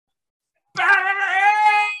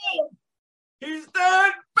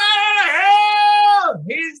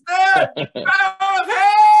Oh,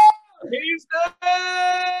 hell! He's dead!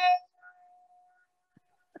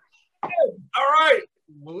 All right,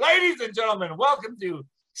 ladies and gentlemen, welcome to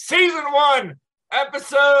season 1,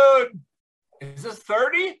 episode. Is this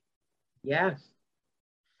 30? Yes.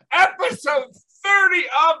 Episode 30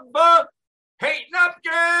 of the Hate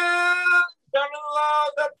Napkin! Down in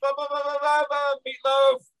the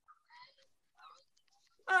Meatloaf.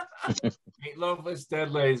 Meatloaf is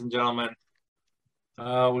dead, ladies and gentlemen.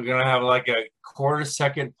 We're going to have like a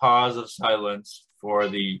quarter-second pause of silence for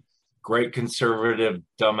the great conservative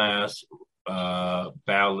dumbass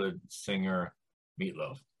ballad singer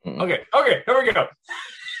Meatloaf. Okay, here we go.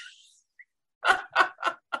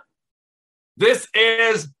 This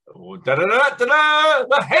is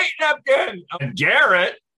the Hate Napkin.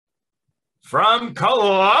 Garrett from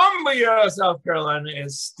Columbia, South Carolina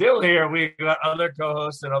is still here. We got other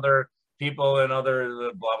co-hosts and other people and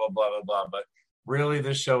other blah, blah, blah, blah, blah. But really,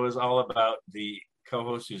 this show is all about the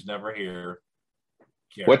co-host who's never here.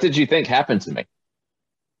 Garrett. What did you think happened to me?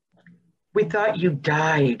 We thought you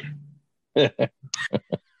died.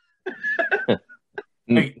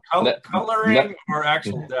 Wait, coloring or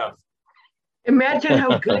actual death? Imagine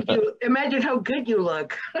how good you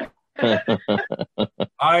look.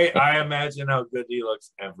 I imagine how good he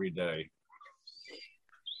looks every day.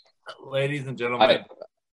 Ladies and gentlemen,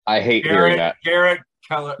 I hate hearing that. Garrett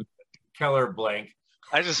Keller blank.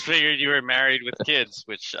 I just figured you were married with kids,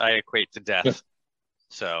 which I equate to death.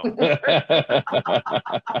 So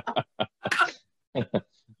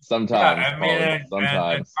sometimes, yeah, I mean,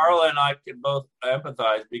 sometimes. And Carla and I can both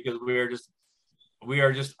empathize because we are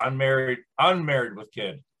just unmarried with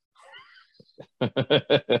kid.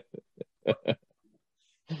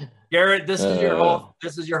 Garrett, this is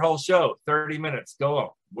your whole show. 30 minutes. Go on.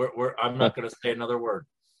 I'm not going to say another word.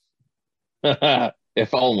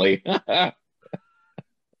 If only.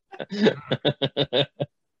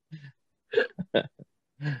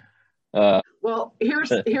 Well, here's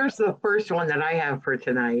the first one that I have for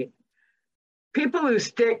tonight. People who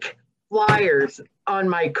stick flyers on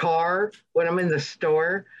my car when I'm in the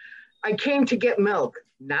store. I came to get milk,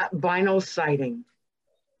 not vinyl siding.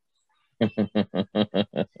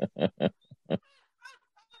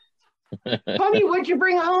 Honey, what'd you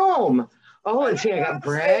bring home? Oh, let's see, I got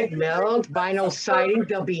bread, milk, vinyl siding.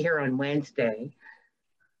 They'll be here on Wednesday.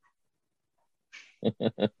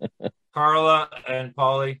 Carla and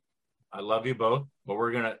Polly, I love you both, but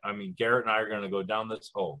Garrett and I are gonna go down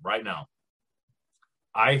this hole right now.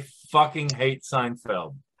 I fucking hate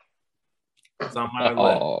Seinfeld. It's on my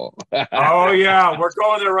list. Oh yeah, we're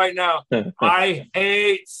going there right now. I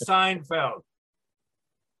hate Seinfeld.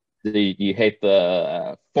 Do you hate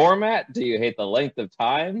the format? Do you hate the length of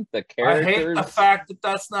time? The characters? I hate the fact that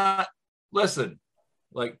that's not. Listen,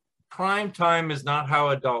 like prime time is not how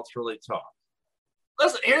adults really talk.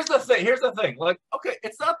 Listen, here's the thing. Like, okay,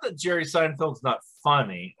 it's not that Jerry Seinfeld's not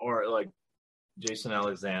funny or like Jason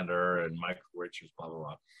Alexander and Michael Richards, blah blah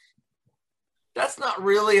blah. That's not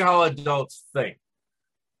really how adults think.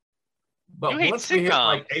 But you hate once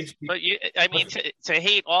sitcoms, we hit like HBO, to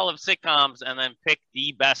hate all of sitcoms and then pick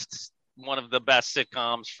one of the best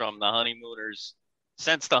sitcoms from the Honeymooners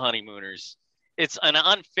since the Honeymooners, it's an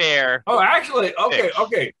unfair. Oh, actually,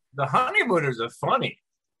 okay. The Honeymooners are funny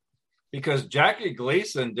because Jackie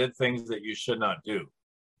Gleason did things that you should not do.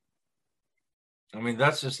 I mean,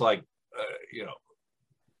 that's just like,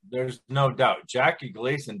 there's no doubt. Jackie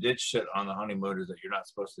Gleason did shit on the Honeymooners that you're not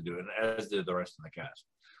supposed to do, and as did the rest of the cast.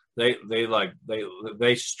 They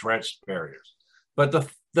stretched barriers. But the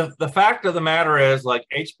fact of the matter is, like,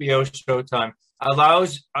 HBO Showtime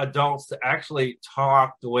allows adults to actually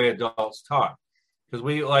talk the way adults talk, because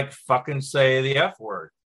we like fucking say the F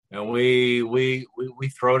word, and we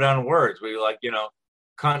throw down words. We like,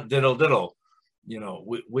 cunt diddle diddle.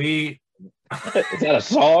 We Is that a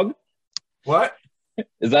song? What?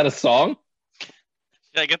 Is that a song?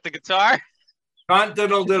 Should I get the guitar? Cunt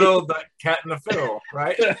diddle diddle, the cat and the fiddle,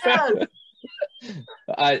 right?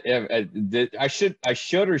 I should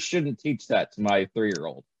or shouldn't teach that to my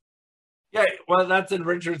 3-year-old. Yeah, well, that's in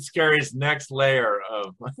Richard Scarry's next layer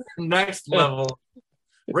of next level.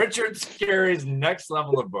 Richard Scarry's next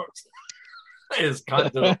level of books is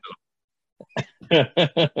cunt diddle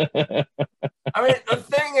diddle. I mean, the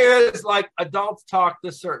thing is, like, adults talk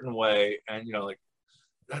this certain way, and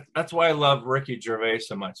that's why I love Ricky Gervais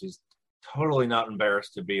so much. He's totally not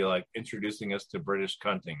embarrassed to be like introducing us to British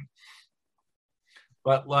cunting.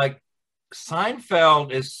 But like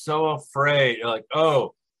Seinfeld is so afraid, like,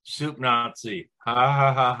 oh, soup Nazi, ha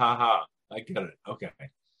ha ha ha ha. I get it, okay.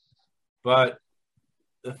 But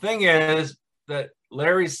the thing is that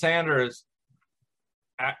Larry Sanders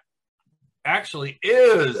actually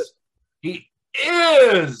is. He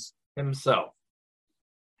is himself.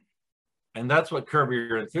 And that's what Curb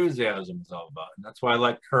Your Enthusiasm is all about. And that's why I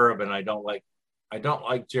like Curb and I don't like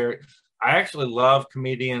Jerry. I actually love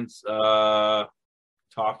comedians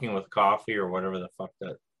talking with coffee or whatever the fuck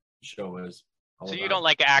that show is. So you don't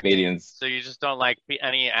like acting. Comedians. So you just don't like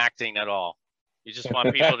any acting at all. You just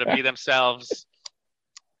want people to be themselves.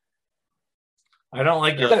 I don't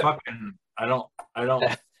like your fucking. I don't.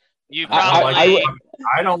 You probably.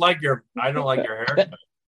 I don't like your haircut.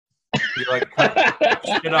 You like cut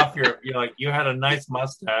shit off your. You like you had a nice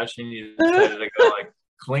mustache and you decided to go like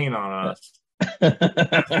clean on us.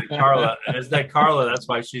 Carla, and is that Carla? That's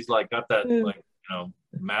why she's like got that like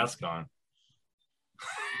mask on.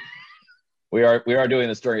 We are doing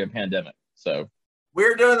this during a pandemic, so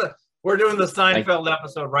we're doing the Seinfeld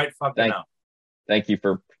episode right fucking now. Thank you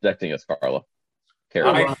for protecting us, Carla.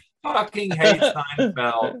 I fucking hate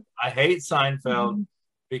Seinfeld. I hate Seinfeld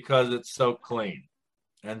because it's so clean,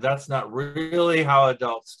 and that's not really how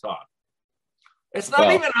adults talk. It's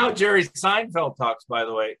not even how Jerry Seinfeld talks, by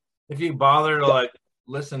the way. If you bother to like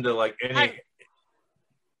listen to like any,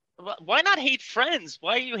 why not hate Friends?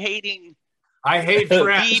 Why are you hating? I hate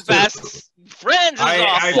Friends. The best Friends is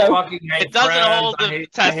awesome. I fucking hate it doesn't Friends. hold the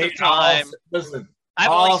test of time. Listen,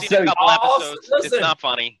 I've only seen a couple episodes. It's not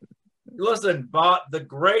funny. Listen, the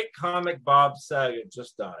great comic Bob Saget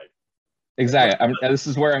just died. Exactly. This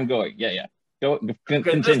is where I'm going. Yeah. Go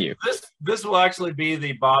continue. This will actually be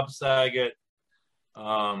the Bob Saget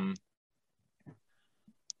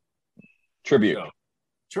tribute.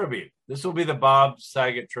 Tribute. This will be the Bob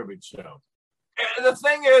Saget tribute show. And the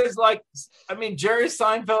thing is, like, I mean, Jerry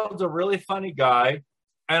Seinfeld's a really funny guy,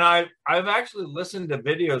 and I've actually listened to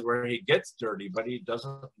videos where he gets dirty, but he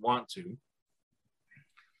doesn't want to.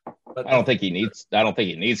 But I don't think he needs to.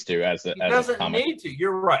 He doesn't need to.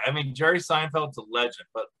 You're right. I mean, Jerry Seinfeld's a legend,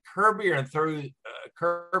 but Curb Your Enthusiasm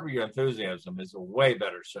is a way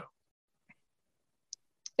better show.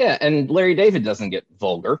 Yeah, and Larry David doesn't get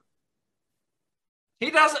vulgar. He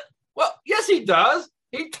doesn't. Well, yes, he does.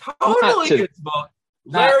 He totally gets vulgar.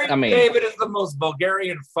 Larry David is the most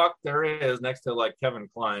Bulgarian fuck there is, next to like Kevin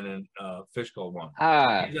Kline and Fishbowl One.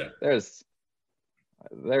 There's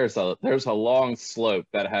a long slope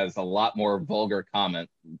that has a lot more vulgar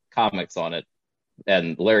comics on it,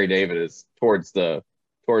 and Larry David is towards the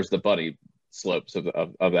buddy slopes of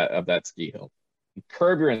that ski hill.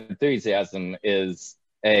 Curb Your Enthusiasm is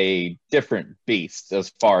a different beast as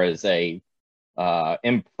far as a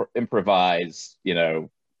improvised,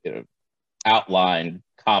 outlined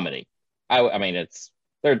comedy. I mean,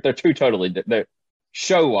 they're two totally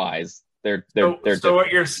show wise. They're so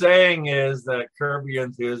what you're saying is that Curb Your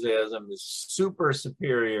Enthusiasm is super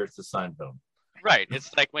superior to Seinfeld. Right.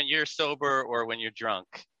 It's like when you're sober or when you're drunk.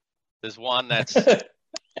 There's one that's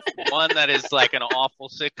one that is like an awful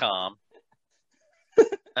sitcom.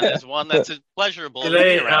 And there's one that's pleasurable.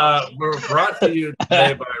 Today, we're brought to you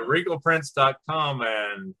today by RegalPrince.com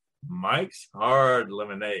and Mike's Hard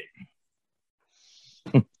Lemonade.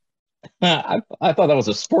 I thought that was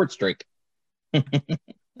a sports drink. I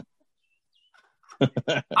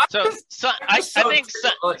think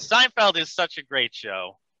Seinfeld is such a great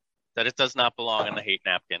show that it does not belong in the hate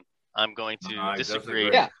napkin. I'm going to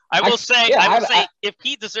disagree. Yeah, I will say if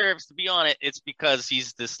he deserves to be on it, it's because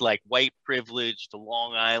he's this like white privileged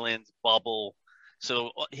Long Island bubble.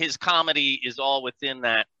 So his comedy is all within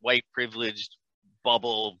that white privileged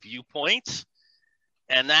bubble viewpoint.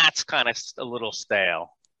 And that's kind of a little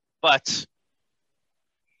stale. But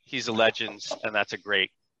he's a legend, and that's a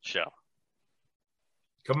great show.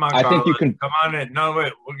 Come on, I Carla. think you can. Come on in. No,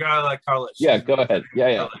 wait. We got to let Carla. Go ahead.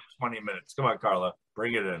 Yeah. 20 minutes. Come on, Carla.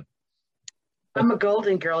 Bring it in. I'm a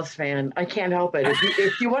Golden Girls fan. I can't help it.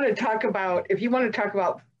 If you want to talk about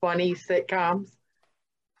funny sitcoms,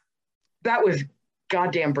 that was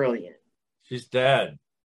goddamn brilliant. She's dead.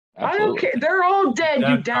 Absolutely. I don't care. They're all dead,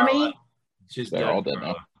 you dummy. Carla. They're all dead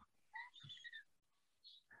now.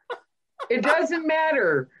 It doesn't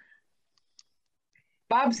matter.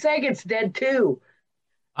 Bob Saget's dead too.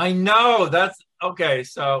 I know. That's okay.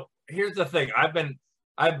 So here's the thing.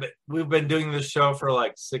 We've been doing this show for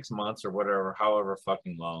like 6 months or whatever, however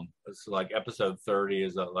fucking long. It's like episode 30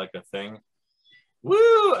 is like a thing.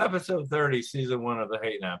 Woo! Episode 30, season 1 of The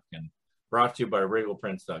Hate Napkin, brought to you by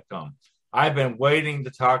RegalPrince.com. I've been waiting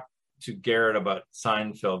to talk to Garrett about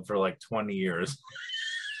Seinfeld for like 20 years.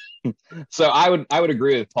 So I would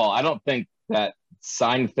agree with Paul. I don't think that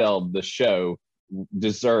Seinfeld, the show,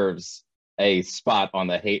 deserves a spot on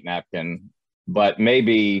the hate napkin, but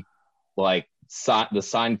maybe like the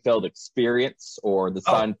Seinfeld Experience or the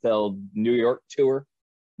Seinfeld New York tour,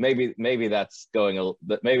 maybe that's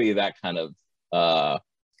maybe that kind of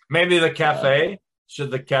maybe the cafe.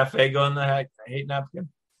 Should the cafe go in the hate napkin?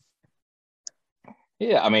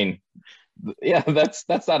 Yeah, I mean, yeah,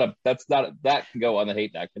 that can go on the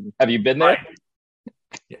hate napkin. Have you been there?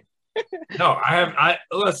 Right. No, I have. I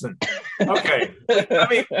listen. Okay, I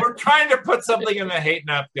mean, we're trying to put something in the hate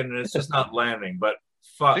napkin, and it's just not landing. But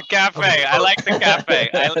fuck the cafe. Okay, I like the cafe.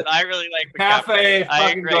 I really like the cafe. I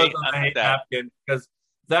fucking agree goes on the hate napkin because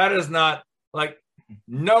that is not like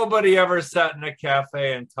nobody ever sat in a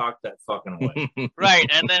cafe and talked that fucking way. Right,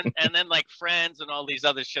 and then like Friends and all these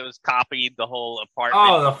other shows copied the whole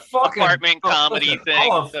apartment comedy thing.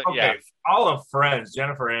 All of Friends,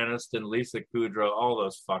 Jennifer Aniston, Lisa Kudrow, all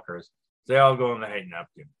those fuckers. They all go in the hate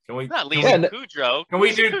napkin. Can we? Not Lisa Kudrow. Can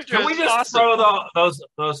we just throw those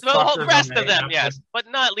the whole rest of them? Yes, but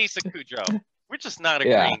not Lisa Kudrow. We're just not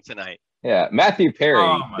agreeing tonight. Yeah, Matthew Perry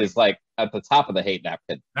is like at the top of the hate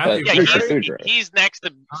napkin. He's next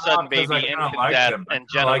to Sudden Baby, Infant Death, and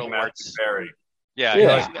Genital Warts. Yeah, he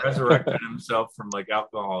like resurrected himself from like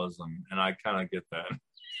alcoholism, and I kind of get that.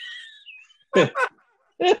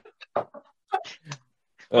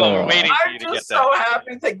 Well, we're waiting for you to get that. I'm just so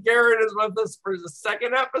happy that Garrett is with us for the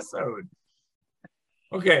second episode.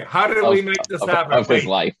 Okay, how did we make this happen? Of his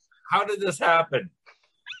life. How did this happen?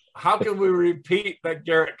 How can we repeat that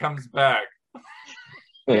Garrett comes back?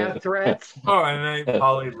 Yeah, threats. Oh, and then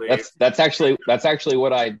Polly leaves. That's actually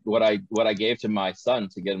what I gave to my son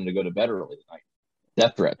to get him to go to bed early tonight.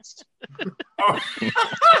 Death threats.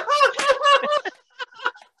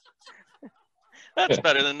 That's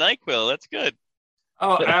better than NyQuil. That's good.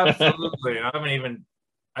 Oh, absolutely.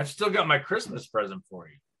 I've still got my Christmas present for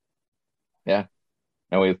you. Yeah.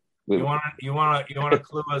 And you want a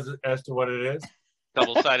clue as to what it is?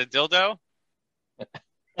 Double-sided dildo?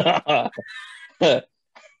 Come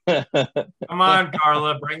on,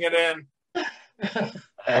 Carla, bring it in.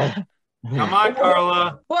 Come on,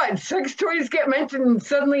 Carla. What? Sex toys get mentioned and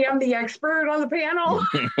suddenly I'm the expert on the panel?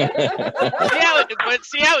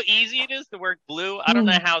 See how easy it is to work blue? I don't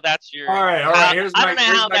know how that's your... All right. I don't know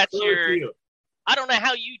how that's your... I don't know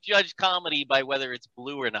how you judge comedy by whether it's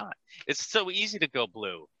blue or not. It's so easy to go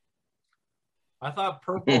blue. I thought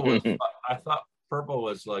purple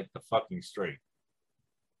was like the fucking street.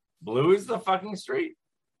 Blue is the fucking street?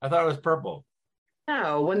 I thought it was purple.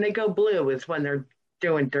 No, when they go blue is when they're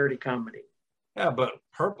doing dirty comedy. Yeah, but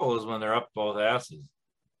purple is when they're up both asses.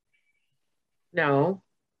 No,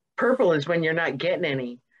 purple is when you're not getting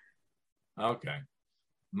any. Okay.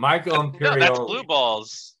 Michael Imperioli. No, that's blue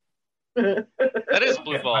balls. That is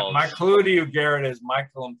blue balls. My clue to you, Garrett, is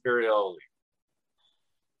Michael Imperioli.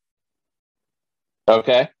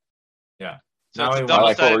 Okay. Yeah. So now,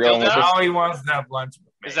 now he wants to have lunch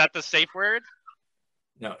with me. Is that the safe word?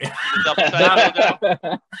 No.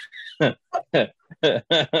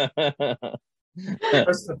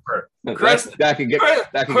 Christopher. That could get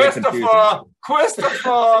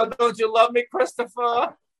Christopher, don't you love me,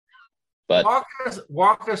 Christopher? But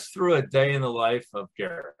walk us through a day in the life of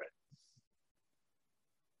Garrett.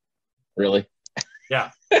 Really?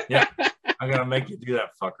 Yeah. I'm gonna make you do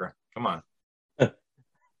that, fucker. Come on.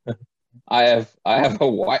 I have a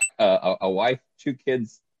wife, 2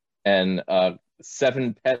 kids, and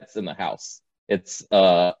 7 pets in the house. It's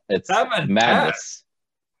madness. Pets?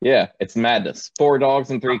 Yeah, it's madness. 4 dogs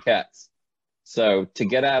and 3 cats. So to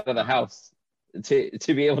get out of the house, to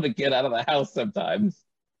be able to get out of the house sometimes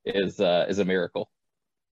is a miracle.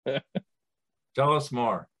 Tell us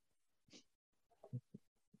more.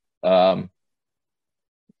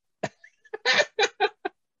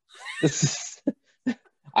 This is.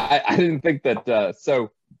 I didn't think that.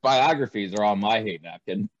 So biographies are on my hate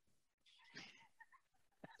napkin.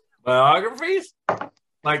 Biographies,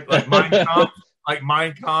 like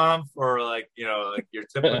Mein Kampf, or like your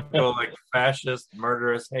typical like fascist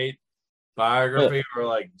murderous hate biography, or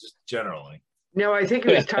like just generally. No, I think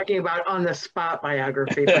he was talking about on the spot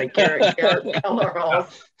biography by Garrett Kellerall.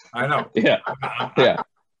 I know. Yeah.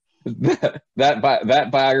 That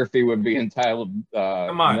biography would be entitled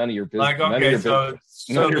Come on. None of Your Business. Like, okay, so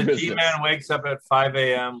the G-Man wakes up at 5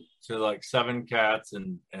 a.m. to like 7 cats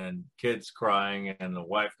and kids crying and the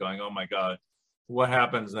wife going, "Oh my God, what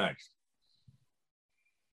happens next?"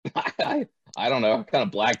 I don't know. I kind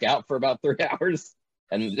of black out for about 3 hours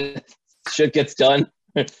and shit gets done,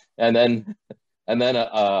 and then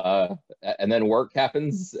work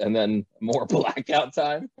happens, and then more blackout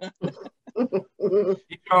time.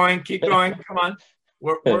 Keep going. Come on,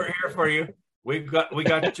 we're here for you. We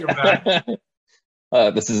got your back.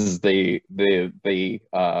 This is the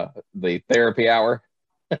therapy hour.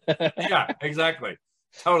 Yeah, exactly.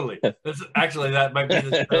 Totally. This is, actually, that might be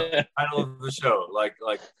the title of the show. Like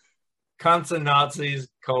Cunts and Nazis,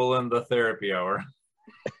 the therapy hour.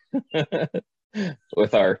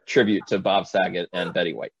 With our tribute to Bob Saget and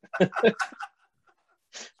Betty White. Come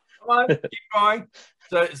on, keep going.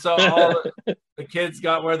 So all the kids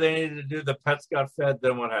got where they needed to do. The pets got fed.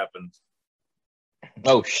 Then what happened?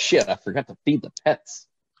 Oh shit! I forgot to feed the pets.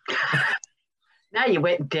 Now you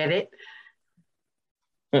went and did it.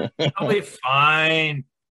 They'll be fine.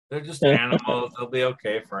 They're just animals. They'll be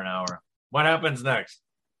okay for an hour. What happens next?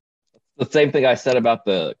 The same thing I said about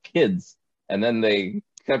the kids, and then they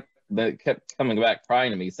kept coming back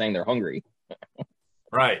crying to me, saying they're hungry.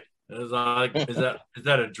 Right. It was like, is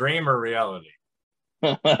that a dream or reality?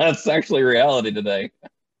 That's actually reality today,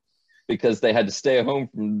 because they had to stay home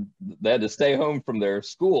from their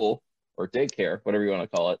school or daycare, whatever you want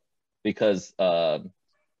to call it, because of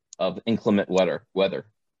inclement weather.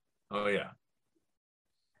 Oh yeah.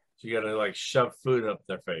 So you got to like shove food up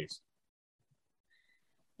their face.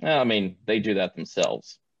 I mean, they do that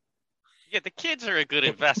themselves. Yeah, the kids are a good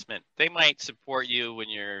investment. They might support you when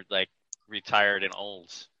you're like retired and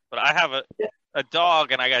old. But I have a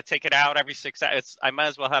dog, and I got to take it out every 6 hours. I might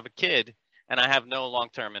as well have a kid, and I have no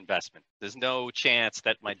long-term investment. There's no chance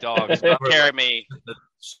that my dog is going to care of me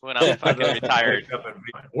when I'm fucking retired.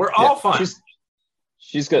 We're all fine.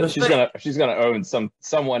 She's gonna own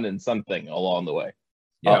someone and something along the way.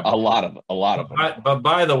 Yeah, a lot of them. But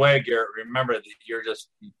by the way, Garrett, remember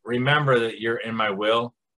that you're in my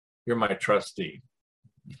will. You're my trustee.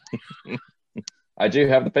 I do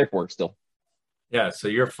have the paperwork still. Yeah, so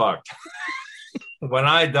you're fucked. When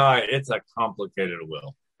I die, it's a complicated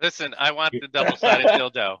will. Listen, I want the double-sided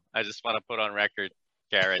dildo. I just want to put on record,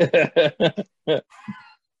 Garrett.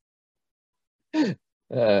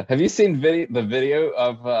 Have you seen the video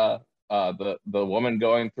of the woman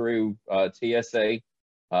going through TSA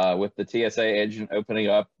with the TSA agent opening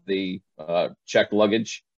up the checked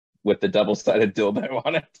luggage with the double-sided dildo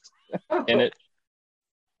on it in it?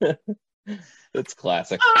 It's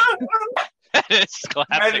classic. It's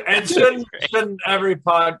classic. And shouldn't every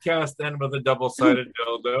podcast end with a double-sided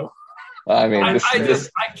dildo? I mean, I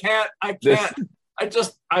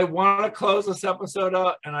want to close this episode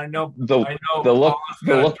out, and I know Paula's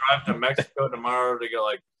gonna drive to Mexico tomorrow to get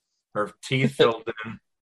like her teeth filled in.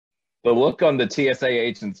 The look on the TSA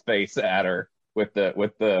agent's face at her with the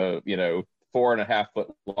 4.5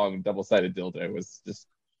 foot long double-sided dildo was just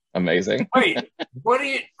amazing. Wait, what are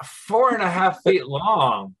you 4.5 feet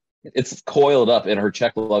long? It's coiled up in her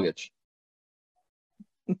checked luggage.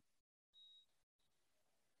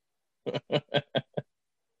 I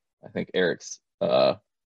think Eric's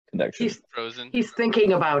connection. He's frozen. He's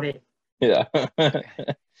thinking about it. Yeah.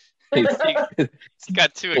 He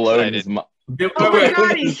got too excited. Oh my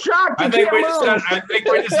God, he's shocked. I think we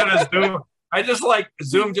just had a Zoom. I just like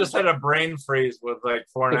Zoom just had a brain freeze with like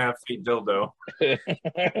 4.5 feet dildo.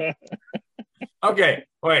 Okay,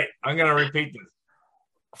 wait, I'm gonna repeat this.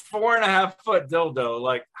 4.5 foot dildo.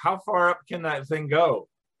 Like, how far up can that thing go?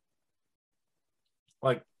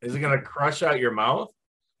 Like, is it gonna crush out your mouth?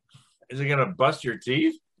 Is it gonna bust your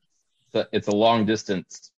teeth? It's a long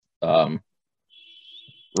distance.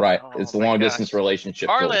 Right. Oh, it's a long distance relationship.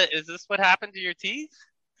 Carla, is this what happened to your teeth?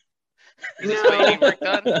 Is this No. waiting work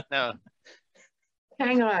done? No.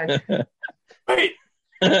 Hang on. Wait.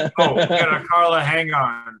 Oh, Carla, hang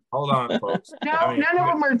on. Hold on, folks. No, none of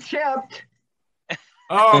them are chipped.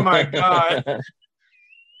 Oh my God.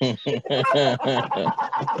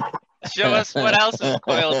 Show us what else is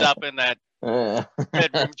coiled up in that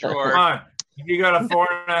bedroom drawer. Come on. You got a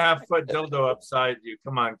 4.5 foot dildo upside you.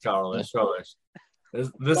 Come on, Carla. Show us.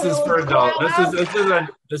 This is for adults.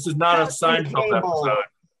 This is not a Seinfeld episode.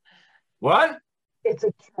 What? It's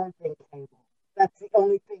a charging cable. That's the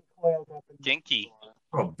only thing coiled up. Ginky.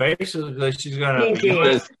 Well, basically, she's gonna. Kinky.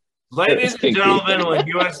 Ladies and gentlemen,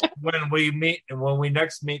 when we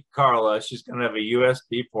next meet Carla, she's gonna have a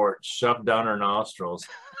USB port shoved down her nostrils.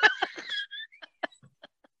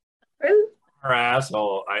 Her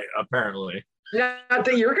asshole, apparently. Not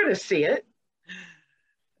that you're gonna see it.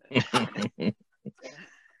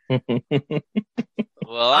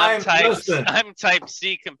 Well, I'm type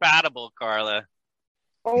C compatible, Carla.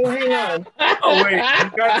 Oh, hang on. Oh wait,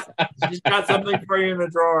 she's got something for you in the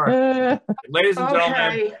drawer. Ladies and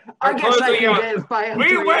gentlemen, I guess I can get by we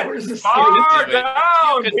 3 went hours of far sleep.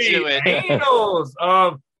 down You could do the it. annals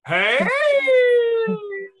of hey.